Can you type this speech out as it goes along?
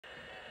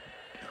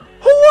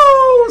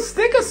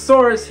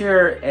Stickasaurus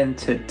here, and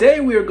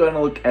today we are going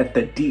to look at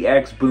the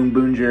DX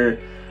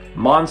BoonBoomger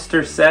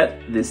monster set.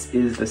 This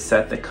is the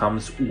set that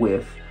comes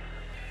with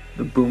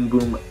the Boom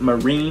Boom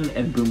Marine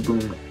and Boom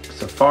Boom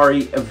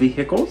Safari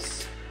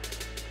vehicles.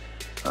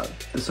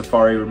 The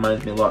Safari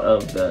reminds me a lot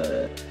of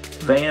the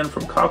van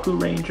from Kaku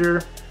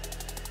Ranger.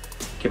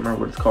 Can't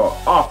remember what it's called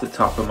off the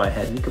top of my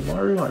head.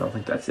 Nikamaru? I don't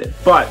think that's it.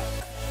 But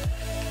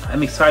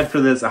I'm excited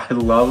for this. I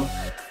love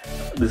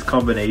this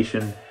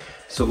combination.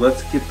 So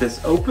let's get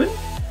this open,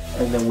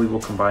 and then we will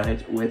combine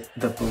it with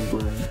the Boom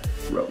Boom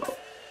Robo.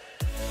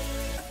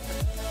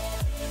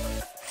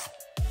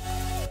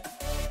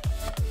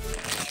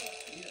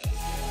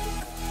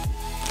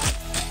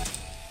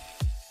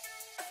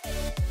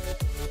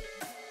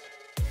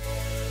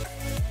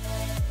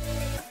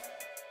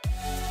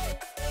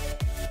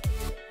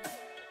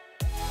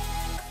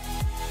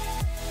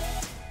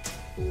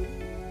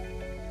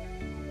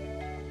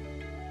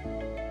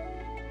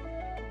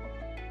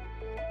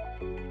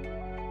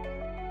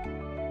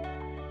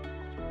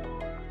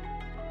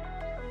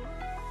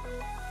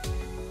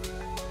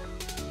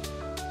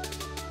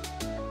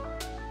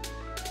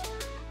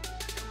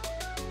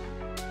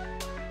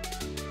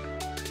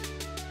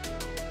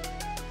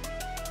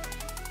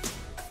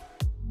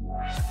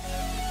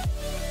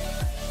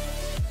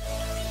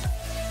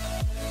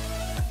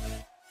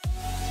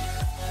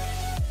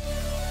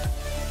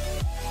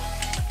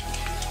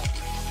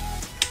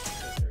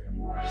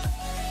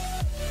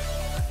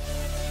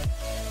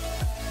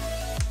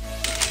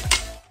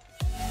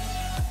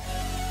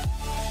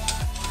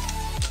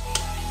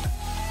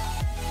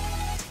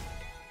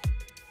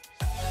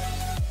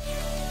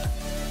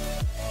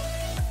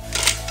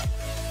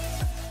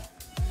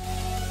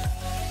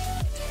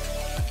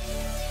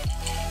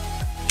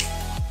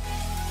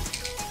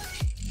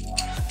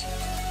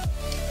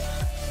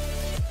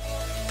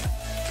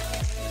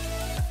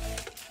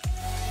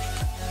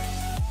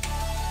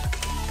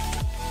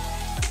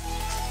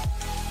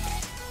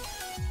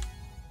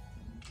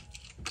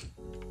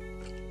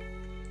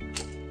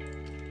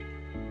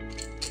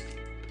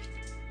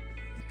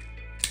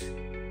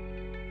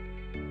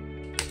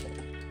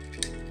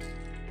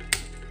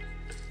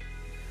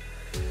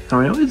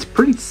 I know it's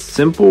pretty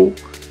simple,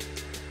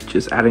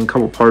 just adding a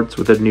couple parts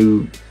with a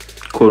new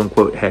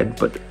quote-unquote head,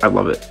 but I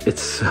love it. It's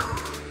so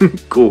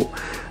cool.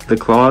 The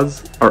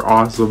claws are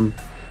awesome.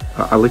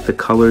 I like the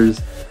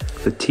colors.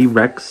 The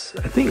T-Rex,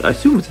 I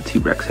assume it's a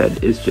T-Rex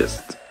head, is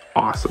just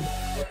awesome.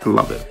 I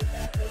love it.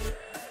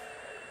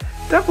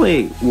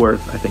 Definitely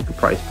worth, I think, the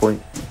price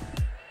point.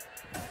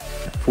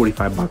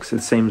 45 bucks.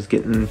 It's the same as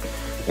getting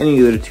any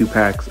of the other 2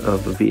 packs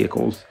of the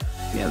vehicles.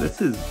 Yeah,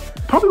 this is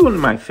probably one of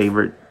my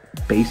favorite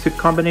basic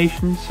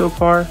combinations so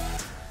far,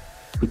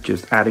 with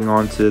just adding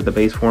on to the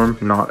base form,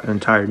 not an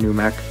entire new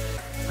mech.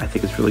 I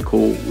think it's really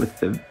cool with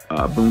the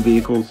Boom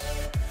vehicles.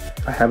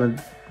 I haven't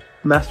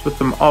messed with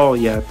them all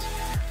yet.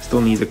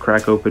 Still need to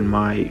crack open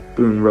my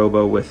Boon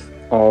Robo with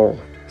all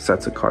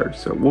sets of cards,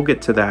 so we'll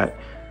get to that.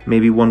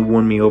 Maybe one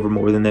won me over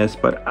more than this,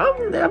 but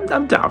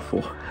I'm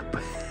doubtful.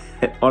 But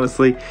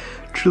honestly,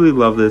 truly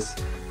love this.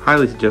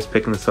 Highly suggest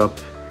picking this up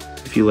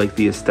if you like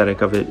the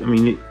aesthetic of it. I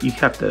mean, you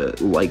have to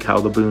like how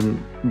the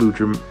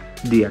BoonBoomger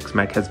DX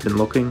mech has been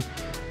looking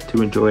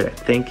to enjoy it, I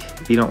think.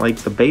 If you don't like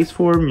the base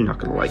form, you're not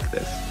going to like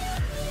this.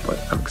 But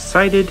I'm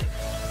excited.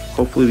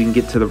 Hopefully we can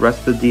get to the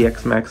rest of the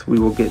DX mechs. We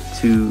will get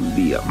to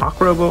the Mach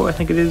Robo, I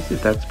think it is,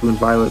 if that's Boon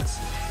Violets.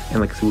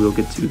 And like I said, we'll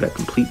get to that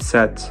complete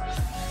set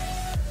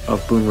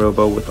of Boon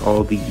Robo with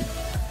all the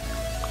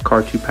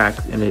card 2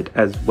 packs in it,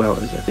 as well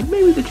as I think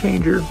maybe the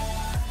Changer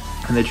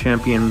and the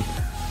Champion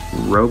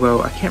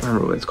Robo. I can't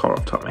remember what it's called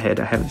off the top of my head.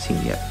 I haven't seen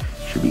it yet.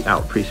 Should be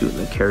out pretty soon in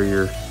the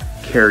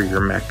carrier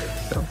mech.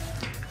 So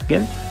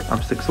again, I'm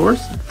Stickasaurus.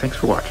 Thanks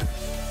for watching.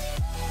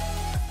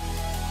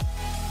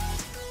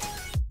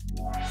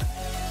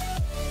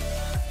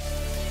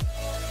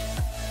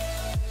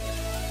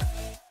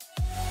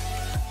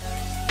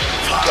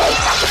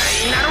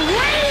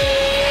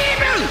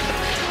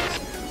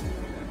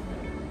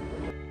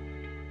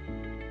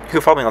 You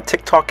can follow me on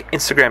TikTok,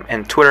 Instagram,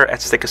 and Twitter at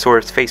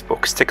Stickasaurus,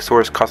 Facebook,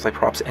 Stickasaurus Cosplay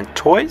Props and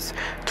Toys,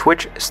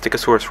 Twitch,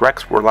 Stickasaurus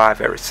Rex. We're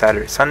live every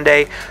Saturday,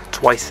 Sunday,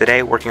 twice a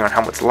day, working on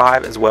Helmets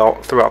Live as well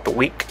throughout the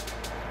week.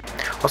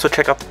 Also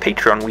check out the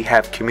Patreon. We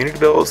have community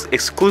builds,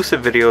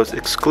 exclusive videos,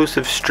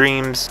 exclusive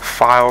streams,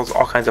 files,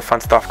 all kinds of fun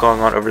stuff going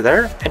on over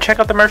there. And check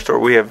out the merch store.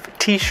 We have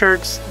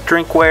t-shirts,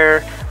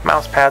 drinkware,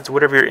 mouse pads,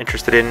 whatever you're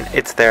interested in.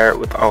 It's there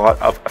with a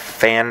lot of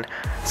fan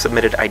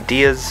submitted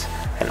ideas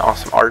and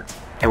awesome art.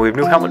 And we have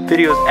new helmet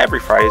videos every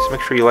Friday, so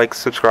make sure you like,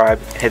 subscribe,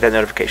 and hit that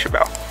notification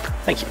bell.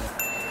 Thank you.